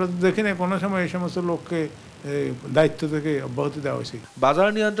লোকেরা তো আমরা দেখি না কোনো সময় এই সমস্ত লোককে দায়িত্ব থেকে অব্যাহতি দেওয়া হয়েছে। বাজার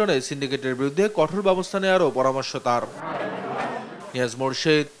নিয়ন্ত্রণে সিন্ডিকেটের বিরুদ্ধে কঠোর ব্যবস্থা নেওয়ারও পরামর্শ তার। নিয়াজ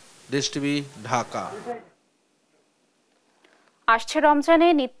মোর্শেদ, দেশ টিভি, ঢাকা। আসছে রমজানে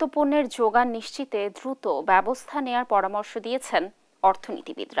নিত্যপণ্যের যোগান নিশ্চিতে দ্রুত ব্যবস্থা নেয়ার পরামর্শ দিয়েছেন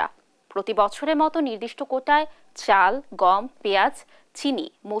অর্থনীতিবিদরা। প্রতি বছরের মতো নির্দিষ্ট কোটায় চাল, গম, পেঁয়াজ, চিনি,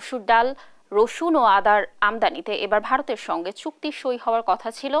 মসুর ডাল, রসুন ও আদার আমদানিতে এবার ভারতের সঙ্গে চুক্তি সই হওয়ার কথা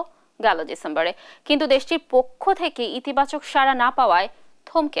ছিল গেল ডিসেম্বরে। কিন্তু দেশটির পক্ষ থেকে ইতিবাচক সাড়া না পাওয়ায়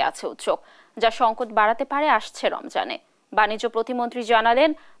থমকে আছে উদ্যোগ, যা সংকট বাড়াতে পারে আসছে রমজানে। বাণিজ্য প্রতিমন্ত্রী জানালেন,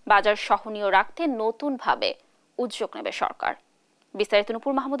 বাজার সহনীয় রাখতে নতুনভাবে উদ্যোগ নেবে সরকার। বিস্তারিত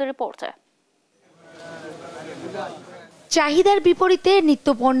নূপুর মাহমুদের রিপোর্টে। চাহিদার বিপরীতে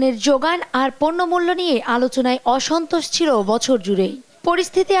নিত্যপণ্যের যোগান আর পণ্যমূল্য নিয়ে আলোচনায় অসন্তোষ ছিল বছর জুড়েই।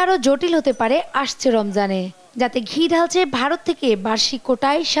 পরিস্থিতি আরও জটিল হতে পারে আসছে রমজানে, যাতে ঘি ঢালছে ভারত থেকে বার্ষিক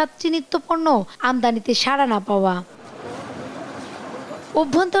কোটায় 7টি নিত্যপণ্য আমদানিতে সাড়া না পাওয়া।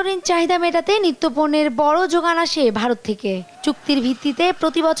 অভ্যন্তরীণ চাহিদা মেটাতে নিত্যপণ্যের বড় যোগান আসে ভারত থেকে। চুক্তির ভিত্তিতে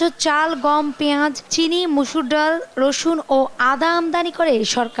প্রতি বছর চাল, গম, পেঁয়াজ, চিনি, মসুর ডাল, রসুন ও আদা আমদানি করে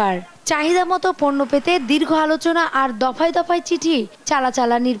সরকার। চাহিদা মতো পণ্য পেতে দীর্ঘ আলোচনা আর দফায় দফায় চিঠি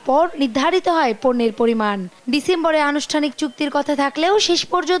চালাচালানির পর নির্ধারিত হয় পণ্যের পরিমাণ। ডিসেম্বরে আনুষ্ঠানিক চুক্তির কথা থাকলেও শেষ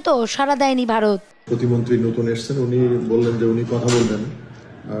পর্যন্ত সাড়া দেয়নি ভারত। প্রতিমন্ত্রী নতুন এসেছেন, উনি বললেন যে উনি কথা বলবেন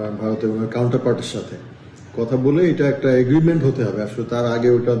ভারতের ওনার কাউন্টার পার্টির সাথে, কথা বলে এটা একটা এগ্রিমেন্ট হতে হবে। আসলে তার আগে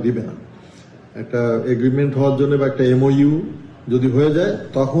ওটা দিবে না। একটা এগ্রিমেন্ট হওয়ার জন্য বা একটা এমওইউ যদি হয়ে যায়,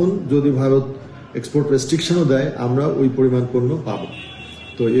 তখন যদি ভারত এক্সপোর্ট রেস্ট্রিকশনও দেয়, আমরা ওই পরিমাণ পণ্য পাবো।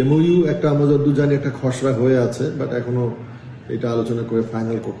 তো এমওইউ একটা আমরা যতদূর জানি একটা খসড়া হয়ে আছে, বাট এখনো এটা আলোচনা করে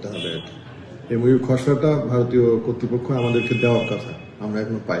ফাইনাল করতে হবে। আর কি এমওইউ খসড়াটা ভারতীয় কর্তৃপক্ষ আমাদেরকে দেওয়ার কথা, আমরা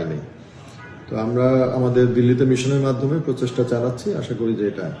এখনো পাইনি। তো আমরা আমাদের দিল্লিতে মিশনের মাধ্যমে প্রচেষ্টা চালাচ্ছি। আশা করি যে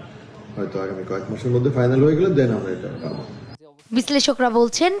এটা হয়তো আগামী কয়েক মাসের মধ্যে ফাইনাল হয়ে গেলে দেন আমরা এটা পাবো। বিশ্লেষকরা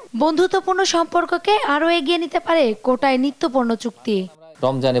বলছেন, বন্ধুত্বপূর্ণ সম্পর্ককে আরও এগিয়ে নিতে পারে কোটায় নিত্যপণ্য চুক্তি।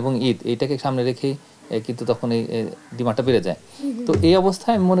 রমজান এবং ঈদ এইটাকে সামনে রেখে কিন্তু তখন এই ডিমান্ডটা বেড়ে যায়। তো এই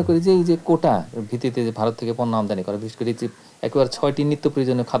অবস্থায় আমি মনে করি যে এই যে কোটা ভিত্তিতে যে ভারত থেকে পণ্য আমদানি করা, বিশেষ করে যে একেবারে 6টি নিত্য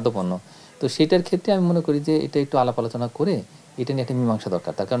প্রয়োজনীয় খাদ্যপণ্য, তো সেটার ক্ষেত্রে আমি মনে করি যে এটা একটু আলাপ আলোচনা করে এটা নিয়ে একটা মীমাংসা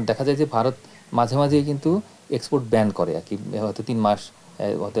দরকার। তার কারণ দেখা যায় যে ভারত মাঝে মাঝেই কিন্তু এক্সপোর্ট ব্যান করে আর কি, হয়তো 3 মাস,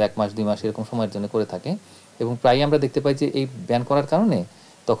 হয়তো 1 মাস 2 মাস এরকম সময়ের জন্য করে থাকে, এবং প্রায়ই আমরা দেখতে পাই যে এই ব্যান করার কারণে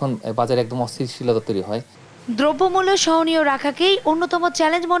তখন বাজারে একদম অস্থিতিশীলতা তৈরি হয়। দ্রব্যমূল্য সহনীয় রাখাকেই অন্যতম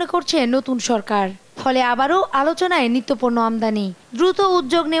চ্যালেঞ্জ মনে করছে নতুন সরকার। ফলে আবারও আলোচনায় নিত্যপণ্য আমদানি। দ্রুত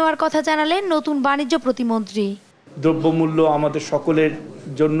উদ্যোগ নেওয়ার কথা জানালেন নতুন বাণিজ্য প্রতিমন্ত্রী। দ্রব্যমূল্য আমাদের সকলের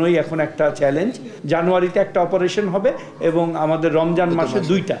জন্যই এখন একটা চ্যালেঞ্জ। জানুয়ারিতে একটা অপারেশন হবে এবং আমাদের রমজান মাসে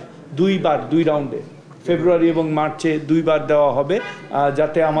 2 রাউন্ডে, ফেব্রুয়ারি এবং মার্চে 2 বার দেওয়া হবে,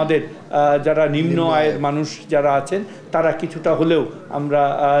 যাতে আমাদের যারা নিম্ন আয়ের মানুষ যারা আছেন তারা কিছুটা হলেও আমরা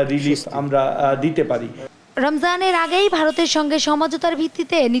রিলিফ আমরা দিতে পারি। রমজানের আগেই ভারতের সঙ্গে সমঝোতার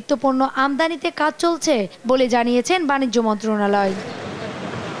ভিত্তিতে নিত্যপণ্য আমদানিতে কাজ চলছে বলে জানিয়েছেন বাণিজ্য মন্ত্রণালয়।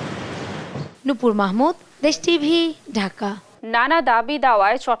 নূপুর মাহমুদ, দেশ টিভি, ঢাকা। নানা দাবি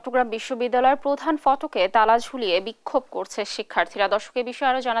দাওয়ায় চট্টগ্রাম বিশ্ববিদ্যালয়ের প্রধান ফটকে তালা ঝুলিয়ে বিক্ষোভ করছে শিক্ষার্থীরা। দর্শক এই বিষয়ে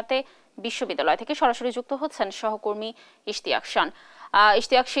আরো জানাতে বিশ্ববিদ্যালয় থেকে সরাসরি যুক্ত হচ্ছেন সহকর্মী ইশতিয়াক খান।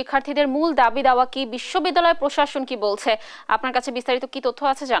 ইশতিয়াক, শিক্ষার্থীদের মূল দাবি দাওয়া কি, বিশ্ববিদ্যালয় প্রশাসন কি বলছে, আপনার কাছে বিস্তারিত কি তথ্য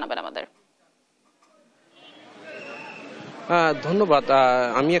আছে জানাবেন আমাদের। ধন্যবাদ।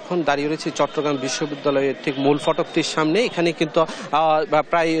 আমি এখন দাঁড়িয়ে রয়েছি চট্টগ্রাম বিশ্ববিদ্যালয়ের ঠিক মূল ফটকটির সামনে। এখানে কিন্তু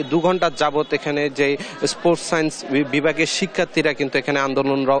প্রায় 2 ঘন্টা যাবত এখানে যে স্পোর্টস সায়েন্স বিভাগের শিক্ষার্থীরা কিন্তু এখানে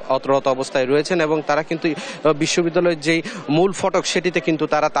আন্দোলনরত অবস্থায় রয়েছেন, এবং তারা কিন্তু বিশ্ববিদ্যালয়ের যেই মূল ফটক সেটিতে কিন্তু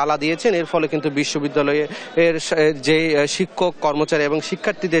তারা তালা দিয়েছেন। এর ফলে কিন্তু বিশ্ববিদ্যালয়ের যে শিক্ষক কর্মচারী এবং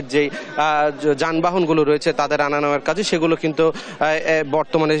শিক্ষার্থীদের যেই যানবাহনগুলো রয়েছে তাদের আনা নেওয়ার কাজে সেগুলো কিন্তু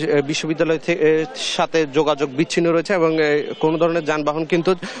বর্তমানে বিশ্ববিদ্যালয়ের সাথে যোগাযোগ বিচ্ছিন্ন রয়েছে এবং কোনো ধরনের যানবাহন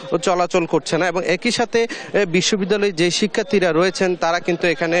কিন্তু চলাচল করছে না। এবং একই সাথে বিশ্ববিদ্যালয়ের যে শিক্ষার্থীরা রয়েছেন তারা কিন্তু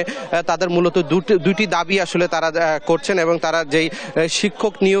এখানে তাদের মূলত দুটি দাবি আসলে তারা করছেন, এবং তারা যেই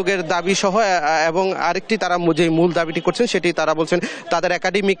শিক্ষক নিয়োগের দাবি সহ এবং আরেকটি তারা যে মূল দাবিটি করছেন সেটি তারা বলছেন তাদের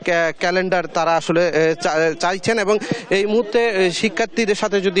একাডেমিক ক্যালেন্ডার তারা আসলে চাইছেন। এবং এই মুহূর্তে শিক্ষার্থীদের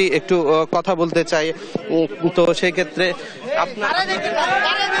সাথে যদি একটু কথা বলতে চাই, তো সেই ক্ষেত্রে আপনার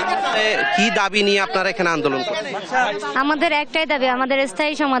কি দাবি নিয়ে আপনারা এখানে আন্দোলন করছেন? আমাদের একটাই দাবি, আমাদের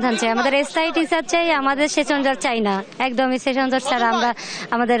স্থায়ী সমাধান চাই, আমাদের স্থায়ী টিচার চাই, আমাদের সেশনজার চাই না, একদমই সেশনজার ছাড়া আমরা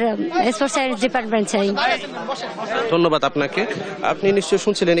আমাদের স্পোর্টস সায়েন্স ডিপার্টমেন্ট চাই। ধন্যবাদ আপনাকে। আপনি নিশ্চয়ই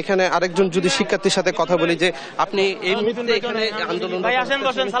শুনছিলেন। এখানে আরেকজন যদি শিক্ষার্থীর সাথে কথা বলি, যে আপনি এই মুহূর্তে এখানে আন্দোলন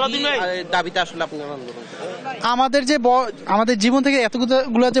দাবিতে আসলে আপনার আন্দোলন, আমাদের জীবন থেকে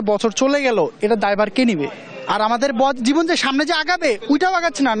এতগুলো যে বছর চলে গেল এটা দায়ভার কে নিবে? আর আমাদের জীবন যে সামনে যে আগাবে ওইটাও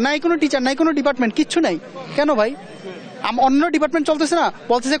আগাচ্ছে না, নাই কোনো টিচার, নাই কোনো ডিপার্টমেন্ট, কিচ্ছু নাই। কেন ভাই? অন্য ডিপার্টমেন্ট চলতেছে না,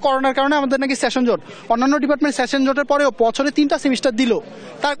 বলতেছে করোনার কারণে আমাদের নাকি সেশন জট। অন্যান্য ডিপার্টমেন্ট সেশন জটের পরেও বছরে 3টা সেমিস্টার দিল,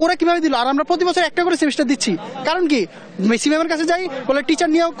 তার ওরা কিভাবে দিল? আর আমরা প্রতি বছর একটা করে সেমিস্টার দিচ্ছি। কারণ কি? ম্যাক্সিমামের কাছে যাই বলে টিচার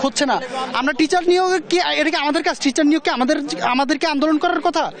নিয়োগ হচ্ছে না। আমরা টিচার নিয়োগ কি এটা কি আমাদের কাছে? টিচার নিয়োগ কি আমাদেরকে আন্দোলন করার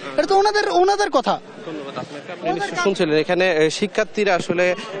কথা? এটা তো ওনাদের কথা। শুনছিলেন এখানে শিক্ষার্থীরা আসলে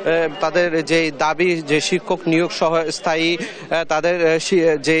তাদের যে দাবি, যে শিক্ষক নিয়োগ সহ স্থায়ী তাদের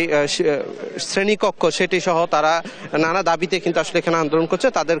যে শ্রেণীকক্ষ সেটি সহ তারা নানা দাবিতে কিন্তু আসলে এখানে আন্দোলন করছে।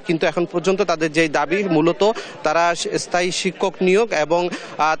 তাদের কিন্তু এখন পর্যন্ত তাদের যে দাবি মূলত তারা স্থায়ী শিক্ষক নিয়োগ এবং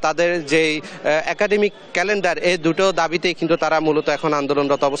তাদের যে একাডেমিক ক্যালেন্ডার, এই দুটো দাবিতেই কিন্তু তারা মূলত এখন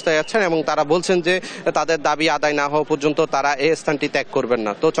আন্দোলনরত অবস্থায় আছেন, এবং তারা বলছেন যে তাদের দাবি আদায় না হওয়া পর্যন্ত তারা এই স্থানটি ত্যাগ করবেন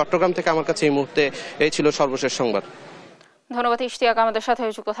না। তো চট্টগ্রাম থেকে আমার কাছে এই মুহূর্তে এই ছিল সর্বশেষ সংবাদ। ধন্যবাদ ইশতিয়াক আমাদের সাথে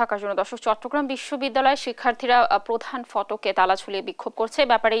যুক্ত থাকার জন্য। দর্শক, চট্টগ্রাম বিশ্ববিদ্যালয়ের শিক্ষার্থীরা প্রধান ফটকে তালা ঝুলিয়ে বিক্ষোভ করছে,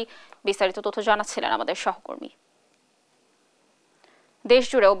 ব্যাপারেই বিস্তারিত তথ্য জানাচ্ছিলেন আমাদের সহকর্মী। দেশ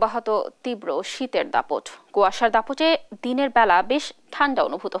জুড়ে অব্যাহত তীব্র শীতের দাপট। কুয়াশার দাপটে দিনের বেলা বেশ ঠান্ডা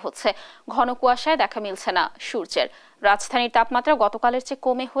অনুভূত হচ্ছে। ঘন কুয়াশায় দেখা মিলছে না সূর্যের। রাজধানীর তাপমাত্রা গতকালের চেয়ে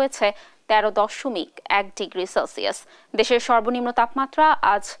কমে হয়েছে 13.1 ডিগ্রি সেলসিয়াস। দেশের সর্বনিম্ন তাপমাত্রা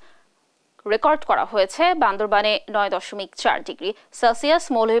আজ রেকর্ড করা হয়েছে বান্দরবানে 9.4 ডিগ্রি সেলসিয়াস।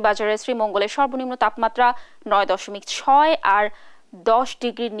 মৌলভীবাজারের শ্রীমঙ্গলের সর্বনিম্ন তাপমাত্রা 9.6 আর 10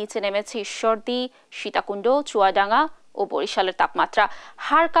 ডিগ্রির নিচে নেমেছে ঈশ্বরদী, সীতাকুণ্ড, চুয়াডাঙ্গা ও বরিশালের তাপমাত্রা।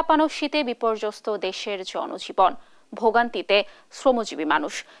 হাড় কাঁপানো শীতে বিপর্যস্ত দেশের জনজীবন, ভোগান্তিতে শ্রমজীবী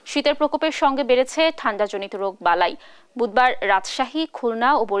মানুষ। শীতের প্রকোপের সঙ্গে বেড়েছে ঠান্ডাজনিত রোগ বালাই। বুধবার রাজশাহী, খুলনা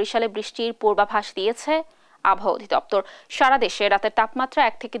ও বরিশালে বৃষ্টির পূর্বাভাস দিয়েছে আবহাওয়া অধিদপ্তর। সারা দেশে রাতের তাপমাত্রা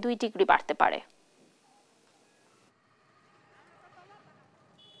 1 থেকে 2 ডিগ্রি বাড়তে পারে।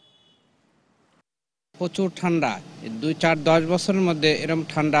 প্রচুর ঠান্ডা, 2-4-10 বছরের মধ্যে এরকম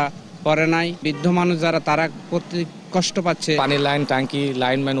ঠান্ডা পড়ে নাই। বৃদ্ধ মানুষ যারা তারা কষ্ট পাচ্ছে। পানির লাইন, ট্যাঙ্কি,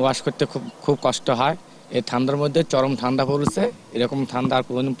 লাইনম্যান ওয়াশ করতে খুব কষ্ট হয়। এই ঠান্ডার মধ্যে চরম ঠান্ডা পড়েছে, এরকম ঠান্ডা আর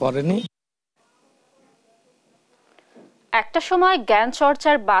কোনোদিন পড়েনি। একটা সময় জ্ঞান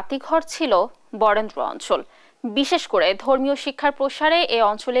চর্চার বাতিঘর ছিল বরেন্দ্র অঞ্চল। বিশেষ করে ধর্মীয় শিক্ষার প্রসারে এ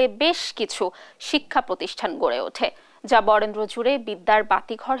অঞ্চলে বেশ কিছু শিক্ষা প্রতিষ্ঠান গড়ে ওঠে, যা বরেন্দ্র জুড়ে বিদ্যার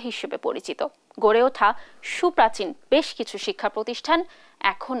বাতিঘর হিসেবে পরিচিত। গড়ে ওঠা সুপ্রাচীন বেশ কিছু শিক্ষা প্রতিষ্ঠান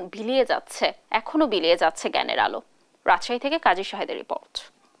এখনো বিলিয়ে যাচ্ছে জ্ঞানের আলো। রাজশাহী থেকে কাজী শাহেদের রিপোর্ট।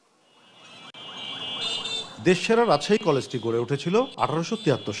 দেশসেরা রাজশাহী কলেজটি গড়ে উঠেছিল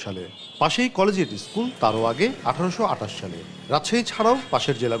 1873 সালে। পাশেই কলেজিয়েট স্কুল তারও আগে 1828 সালে। রাজশাহী ছাড়াও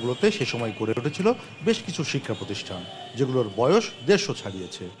পাশের জেলাগুলোতে সে সময় গড়ে উঠেছিল বেশ কিছু শিক্ষা প্রতিষ্ঠান, যেগুলোর বয়স 150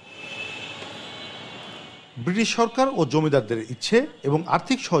 ছাড়িয়েছে। ব্রিটিশ সরকার ও জমিদারদের ইচ্ছে এবং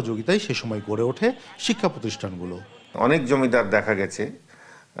আর্থিক সহযোগিতায় সে সময় গড়ে ওঠে শিক্ষা প্রতিষ্ঠানগুলো। অনেক জমিদার দেখা গেছে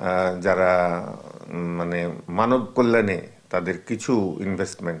যারা মানে মানব কল্যাণে তাদের কিছু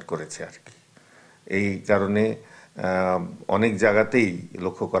ইনভেস্টমেন্ট করেছে আর কি। এই কারণে অনেক জায়গাতেই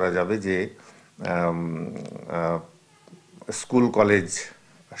লক্ষ্য করা যাবে যে স্কুল, কলেজ,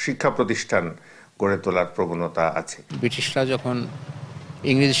 শিক্ষা প্রতিষ্ঠান গড়ে তোলার প্রবণতা আছে। ব্রিটিশরা যখন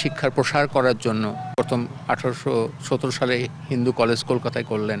ইংরেজি শিক্ষার প্রসার করার জন্য প্রথম 1817 সালে হিন্দু কলেজ কলকাতায়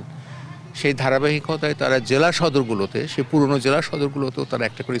করলেন, সেই ধারাবাহিকতায় তারা জেলা সদরগুলোতে, সেই পুরনো জেলা সদরগুলোতেও তারা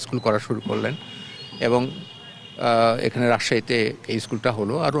একটা করে স্কুল করা শুরু করলেন এবং এখানে রাজশাহীতে এই স্কুলটা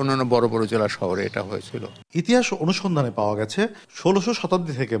হলো, আর অন্যান্য বড় বড় জেলা শহরে এটা হয়েছিল। ইতিহাস অনুসন্ধানে পাওয়া গেছে 1600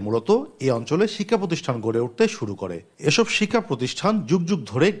 শতাব্দী থেকে মূলত এই অঞ্চলে শিক্ষা প্রতিষ্ঠান গড়ে উঠতে শুরু করে। এসব শিক্ষা প্রতিষ্ঠান যুগ যুগ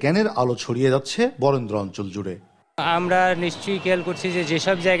ধরে জ্ঞানের আলো ছড়িয়ে যাচ্ছে বরেন্দ্র অঞ্চল জুড়ে। আমরা নিশ্চয়ই খেয়াল করছি যে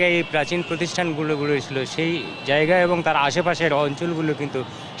যেসব জায়গায় এই প্রাচীন প্রতিষ্ঠানগুলো ছিল, সেই জায়গা এবং তার আশেপাশের অঞ্চলগুলো কিন্তু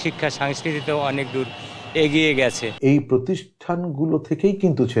শিক্ষা সংস্কৃতিতেও অনেক দূর এগিয়ে গেছে। এই প্রতিষ্ঠানগুলো থেকেই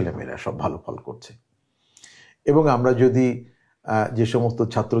কিন্তু ছেলেমেয়েরা সব ভালো ফল করছে। এবং আমরা যদি যে সমস্ত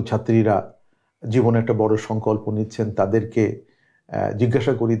ছাত্রছাত্রীরা জীবনে একটা বড় সংকল্প নিচ্ছেন তাদেরকে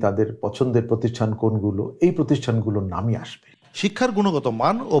জিজ্ঞাসা করি তাদের পছন্দের প্রতিষ্ঠান কোনগুলো, এই প্রতিষ্ঠানগুলোর নামই আসবে। শিক্ষার গুণগত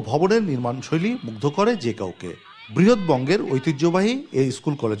মান ও ভবনের নির্মাণ শৈলী মুগ্ধ করে যে কাউকে। বৃহৎবঙ্গের ঐতিহ্যবাহী এই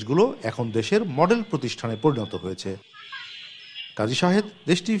স্কুল কলেজগুলো এখন দেশের মডেল প্রতিষ্ঠানে পরিণত হয়েছে। কাজী শাহেদ,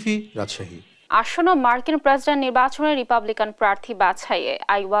 দেশ টিভি, রাজশাহী। আসন্ন মার্কিন প্রেসিডেন্ট নির্বাচনে রিপাবলিকান প্রার্থী বাছাইয়ে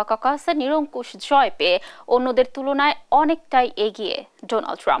আইওয়া ককাসে নিরঙ্কুশ জয় পেয়ে অন্যদের তুলনায় অনেকটাই এগিয়ে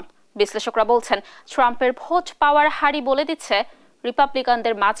ডোনাল্ড ট্রাম্প। বিশ্লেষকরা বলছেন, ট্রাম্পের ভোট পাওয়ার হারই বলে দিচ্ছে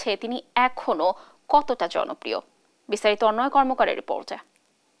রিপাবলিকানদের মাঝে তিনি এখনো কতটা জনপ্রিয়। বিস্তারিত অন্যয় কর্মকারের রিপোর্টে।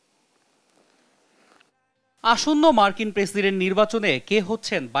 আসন্ন মার্কিন প্রেসিডেন্ট নির্বাচনে কে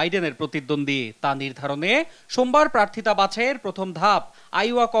হচ্ছেন বাইডেনের প্রতিদ্বন্দ্বী তা নির্ধারণে সোমবার প্রার্থিতা বাছাইয়ের প্রথম ধাপ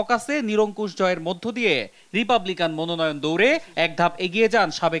আইওয়া ককাসে নিরঙ্কুশ জয়ের মধ্য দিয়ে রিপাবলিকান মনোনয়ন দৌড়ে এক ধাপ এগিয়ে যান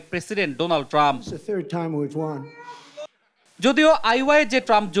সাবেক প্রেসিডেন্ট ডোনাল্ড ট্রাম্প। যদিও আইওয়ায় যে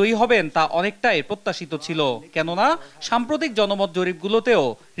ট্রাম্প জয়ী হবেন তা অনেকটাই প্রত্যাশিত ছিল, কেননা সাম্প্রতিক জনমত জরিপগুলোতেও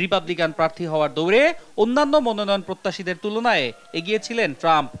রিপাবলিকান প্রার্থী হওয়ার দৌড়ে অন্যান্য মনোনয়ন প্রত্যাশীদের তুলনায় এগিয়েছিলেন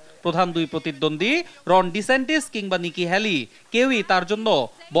ট্রাম্প। প্রধান দুই প্রতিদ্বন্দ্বী রন ডিসেন্টিস কিংবা নিকি হ্যালি কেউই তার জন্য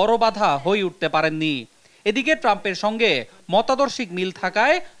বড় বাধা হয়ে উঠতে পারেননি। এদিকে ট্রাম্পের সঙ্গে মতাদর্শিক মিল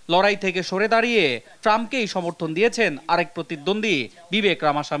থাকায় লড়াই থেকে সরে দাঁড়িয়ে ট্রাম্পকেই সমর্থন দিয়েছেন আরেক প্রতিদ্বন্দ্বী বিবেক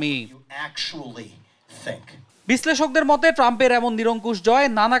রামাস্বামী। বিশ্লেষকদের মতে ট্রাম্পের এমন নিরঙ্কুশ জয়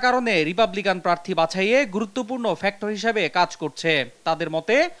নানা কারণে রিপাবলিকান প্রার্থী বাছাইয়ে গুরুত্বপূর্ণ ফ্যাক্টর হিসেবে কাজ করছে। তাদের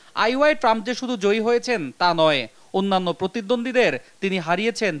মতে আইওয়ায় ট্রাম্প যে শুধু জয়ী হয়েছেন তা নয়, অন্যান্য প্রতিদ্বন্দ্বীদের তিনি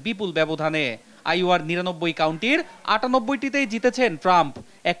হারিয়েছেন বিপুল ব্যবধানে। আইওয়ার 99 কাউন্টির 98টিতেই জিতেছেন ট্রাম্প,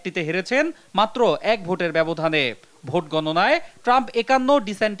 একটিতে হেরেছেন মাত্র 1 ভোটের ব্যবধানে। ভোট গণনায় ট্রাম্প 51,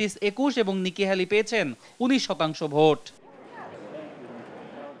 ডিসেন্টিস 21 এবং নিকি হ্যালি পেয়েছেন 19% ভোট।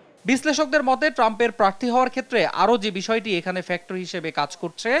 বিশ্লেষকদের মতে ট্রাম্পের প্রার্থী হওয়ার ক্ষেত্রে আরও যে বিষয়টি এখানে ফ্যাক্টর হিসেবে কাজ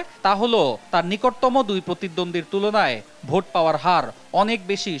করছে তা হলো তার নিকটতম দুই প্রতিদ্বন্দ্বীর তুলনায় ভোট পাওয়ার হার অনেক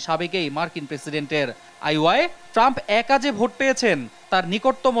বেশি সাবেক এই মার্কিন প্রেসিডেন্টের। আইওয়ায় ট্রাম্প একা যে ভোট পেয়েছেন তার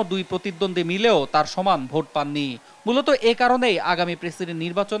নিকটতম দুই প্রতিদ্বন্দ্বী মিলেও তার সমান ভোট পাননি। মূলত এ কারণেই আগামী প্রেসিডেন্ট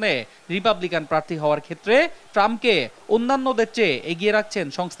নির্বাচনে রিপাবলিকান প্রার্থী হওয়ার ক্ষেত্রে ট্রাম্পকে অন্যান্যদের চেয়ে এগিয়ে রাখছেন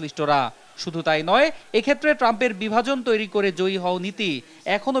সংশ্লিষ্টরা। শুধু তাই নয়, এক্ষেত্রে ট্রাম্পের বিভাজন তৈরি করে জয়ী হওয়া নীতি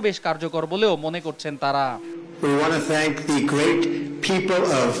এখনো বেশ কার্যকর বলেও মনে করছেন তারা।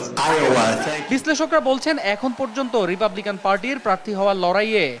 বিশ্লেষকরা বলছেন, এখন পর্যন্ত রিপাবলিকান পার্টির প্রার্থী হওয়ার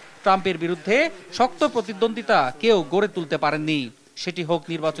লড়াইয়ে ট্রাম্পের বিরুদ্ধে শক্ত প্রতিদ্বন্দ্বিতা কেউ গড়ে তুলতে পারেননি, সেটি হোক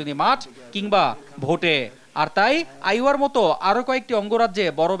নির্বাচনী মাঠ কিংবা ভোটে। আর তাই আইওয়ার মতো আরো কয়েকটি অঙ্গরাজ্যে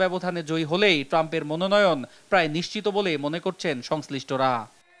বড় ব্যবধানে জয়ী হলেই ট্রাম্পের মনোনয়ন প্রায় নিশ্চিত বলে মনে করছেন সংশ্লিষ্টরা।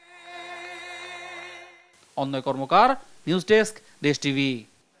 অন্যয় কর্মকার, নিউজ ডেস্ক, দেশ টিভি।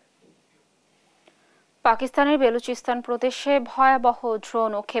 পাকিস্তানের বেলুচিস্তান প্রদেশে ভয়াবহ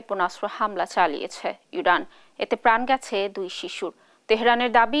ড্রোন ও ক্ষেপণাস্ত্র হামলা চালিয়েছে ইরান। এতে প্রাণ গেছে 2 শিশুর।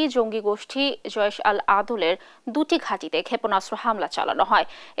 তেহরানের দাবি, জঙ্গি গোষ্ঠী জয়েশ আল আদলের 2টি ঘাঁটিতে ক্ষেপণাস্ত্র হামলা চালানো হয়।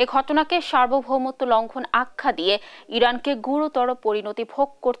 এ ঘটনাকে সার্বভৌমত্ব লঙ্ঘন আখ্যা দিয়ে ইরানকে গুরুতর পরিণতি ভোগ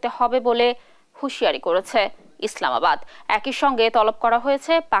করতে হবে বলে হুঁশিয়ারি করেছে ইসলামাবাদ। একই সঙ্গে তলব করা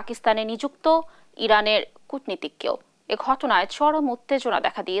হয়েছে পাকিস্তানে নিযুক্ত ইরানের কূটনীতিককেও। এ ঘটনায় চরম উত্তেজনা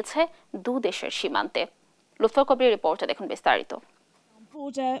দেখা দিয়েছে 2 দেশের সীমান্তে। লুৎফর কবিরের রিপোর্টে দেখুন বিস্তারিত।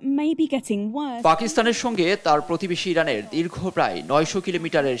 পাকিস্তানের সঙ্গে তার প্রতিবেশী ইরানের দীর্ঘ প্রায় 900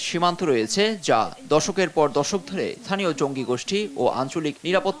 কিলোমিটারের সীমান্ত রয়েছে, যা দশকের পর দশক ধরে স্থানীয় জঙ্গি গোষ্ঠী ও আঞ্চলিক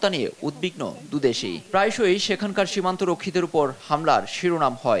নিরাপত্তা নিয়ে উদ্বিগ্ন দুদেশই। প্রায়শই সেখানকার সীমান্ত রক্ষীদের উপর হামলার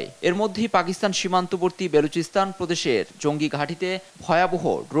শিরোনাম হয়। এর মধ্যেই পাকিস্তান সীমান্তবর্তী বেলুচিস্তান প্রদেশের জঙ্গি ঘাঁটিতে ভয়াবহ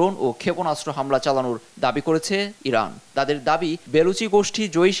ড্রোন ও ক্ষেপণাস্ত্র হামলা চালানোর দাবি করেছে ইরান। তাদের দাবি, বেলুচি গোষ্ঠী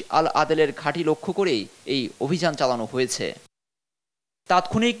জইশ আল আদেলের ঘাঁটি লক্ষ্য করেই এই অভিযান চালানো হয়েছে।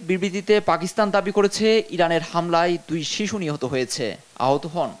 তাৎক্ষণিক বিবৃতিতে পাকিস্তান দাবি করেছে, ইরানের হামলায় 2 শিশু নিহত হয়েছে, আহত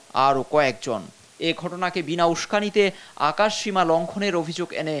হন আরও কয়েকজন। এ ঘটনাকে বিনা উস্কানিতে আকাশ সীমা লঙ্ঘনের অভিযোগ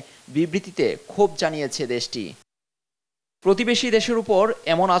এনে বিবৃতিতে ক্ষোভ জানিয়েছে দেশটি। প্রতিবেশী দেশের উপর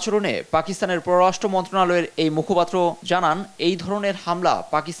এমন আচরণে পাকিস্তানের পররাষ্ট্র মন্ত্রণালয়ের এই মুখপাত্র জানান, এই ধরনের হামলা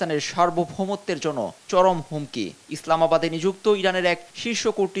পাকিস্তানের সার্বভৌমত্বের জন্য চরম হুমকি। ইসলামাবাদে নিযুক্ত ইরানের এক শীর্ষ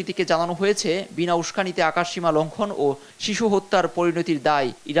কূটনীতিকে জানানো হয়েছে, বিনা উস্কানিতে আকাশসীমা লঙ্ঘন ও শিশু হত্যার পরিণতির দায়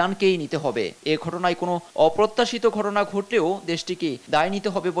ইরানকেই নিতে হবে। এ ঘটনায় কোনো অপ্রত্যাশিত ঘটনা ঘটলেও দেশটিকে দায় নিতে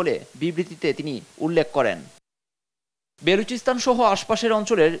হবে বলে বিবৃতিতে তিনি উল্লেখ করেন। বেলুচিস্তান সহ আশপাশের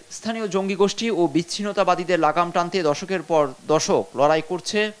অঞ্চলের স্থানীয় জঙ্গি গোষ্ঠী ও বিচ্ছিন্নতাবাদীদের লাগাম টানতে দশকের পর দশক লড়াই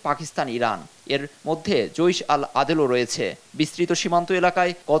করছে পাকিস্তান ইরান। এর মধ্যে জইশ আল আদেলও রয়েছে। বিস্তৃত সীমান্ত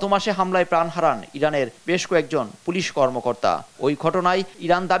এলাকায় গত মাসে হামলায় প্রাণ হারান ইরানের বেশ কয়েকজন পুলিশ কর্মকর্তা। ওই ঘটনায়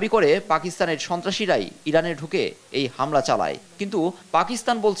ইরান দাবি করে পাকিস্তানের সন্ত্রাসীরাই ইরানে ঢুকে এই হামলা চালায়। কিন্তু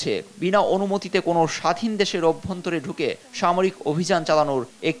পাকিস্তান বলছে, বিনা অনুমতিতে কোনো স্বাধীন দেশের অভ্যন্তরে ঢুকে সামরিক অভিযান চালানোর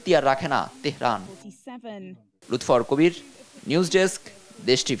এখতিয়ার রাখে না তেহরান। লুৎফর কবির, নিউজ ডেস্ক,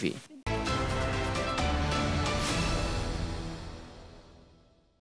 দেশ টিভি।